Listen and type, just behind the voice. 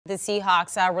The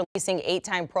Seahawks releasing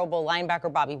 8-time Pro Bowl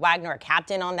linebacker Bobby Wagner, a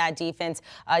captain on that defense,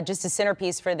 just a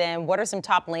centerpiece for them. What are some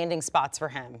top landing spots for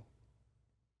him?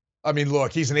 I mean,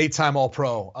 look, he's an 8-time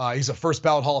All-Pro. He's a first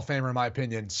ballot Hall of Famer, in my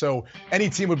opinion. So any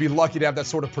team would be lucky to have that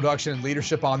sort of production and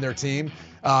leadership on their team.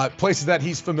 Places that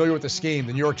he's familiar with the scheme,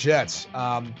 the New York Jets,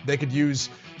 they could use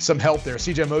some help there.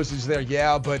 C.J. Mosley's there,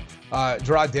 yeah, but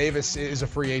Gerard Davis is a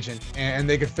free agent, and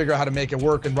they could figure out how to make it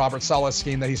work in Robert Saleh's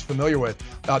scheme that he's familiar with.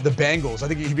 The Bengals, I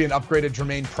think he could be an upgraded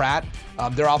Jermaine Pratt.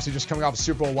 They're obviously just coming off a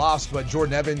Super Bowl loss, but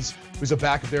Jordan Evans, who's a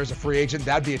backup there as a free agent,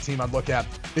 that'd be a team I'd look at.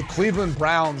 The Cleveland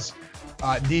Browns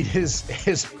need his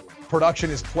production,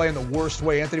 his play in the worst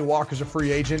way. Anthony Walker's a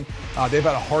free agent. They've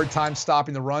had a hard time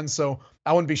stopping the run, so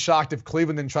I wouldn't be shocked if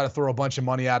Cleveland didn't try to throw a bunch of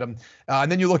money at him.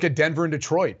 And then you look at Denver and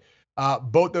Detroit.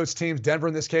 Both those teams, Denver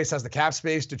in this case has the cap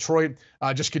space. Detroit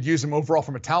just could use them overall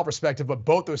from a talent perspective, but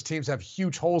both those teams have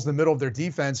huge holes in the middle of their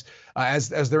defense as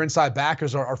their inside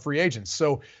backers are free agents.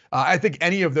 So I think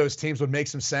any of those teams would make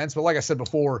some sense. But like I said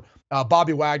before,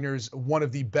 Bobby Wagner's one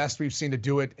of the best we've seen to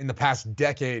do it in the past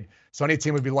decade. So any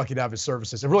team would be lucky to have his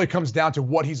services. It really comes down to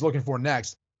what he's looking for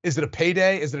next. Is it a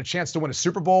payday? Is it a chance to win a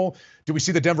Super Bowl? Do we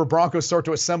see the Denver Broncos start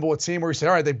to assemble a team where you say,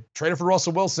 all right, they traded for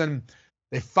Russell Wilson,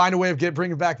 they find a way of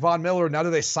bringing back Von Miller. Now do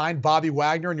they sign Bobby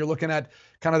Wagner? And you're looking at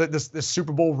kind of this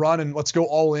Super Bowl run and let's go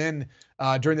all in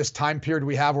during this time period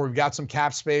we have where we've got some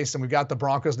cap space and we've got the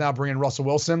Broncos now bringing Russell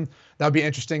Wilson. That would be an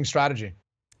interesting strategy.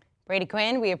 Brady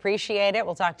Quinn, we appreciate it.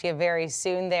 We'll talk to you very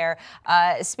soon there.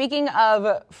 Speaking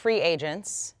of free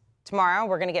agents, tomorrow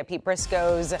we're going to get Pete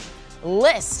Briscoe's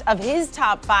list of his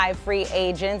top 5 free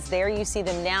agents. There you see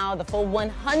them now. The full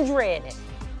 100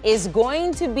 is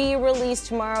going to be released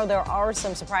tomorrow. There are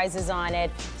some surprises on it,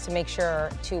 so make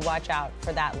sure to watch out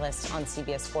for that list on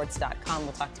CBSSports.com.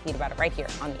 We'll talk to Pete about it right here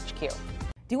on HQ.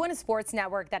 Do you want a sports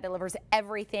network that delivers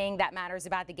everything that matters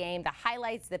about the game? The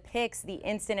highlights, the picks, the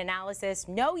instant analysis,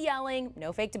 no yelling,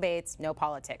 no fake debates, no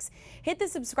politics. Hit the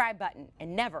subscribe button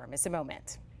and never miss a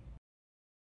moment.